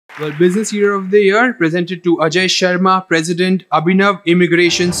Well, Business Year of the Year presented to Ajay Sharma, President, Abhinav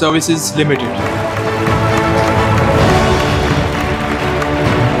Immigration Services Limited.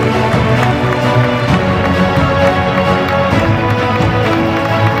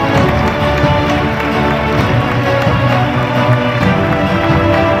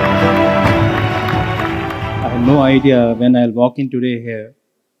 No idea when I'll walk in today here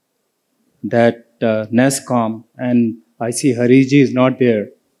that NESCOM and I see Hariji is not there.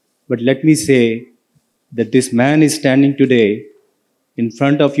 But let me say that this man is standing today in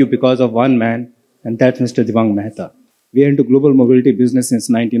front of you because of one man, and that's Mr. Devang Mehta. We are into global mobility business since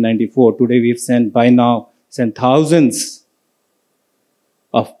 1994. Today we've sent thousands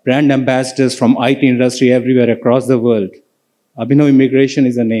of brand ambassadors from IT industry everywhere across the world. Abhinav Immigration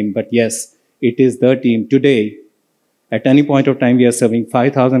is a name, but yes, it is the team. Today, at any point of time, we are serving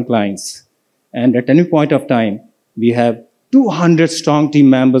 5,000 clients. And at any point of time, we have 200 strong team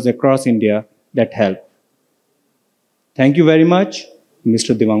members across India that help. Thank you very much,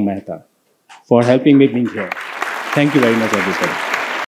 Mr. Devang Mehta, for helping me being here. Thank you very much, everybody.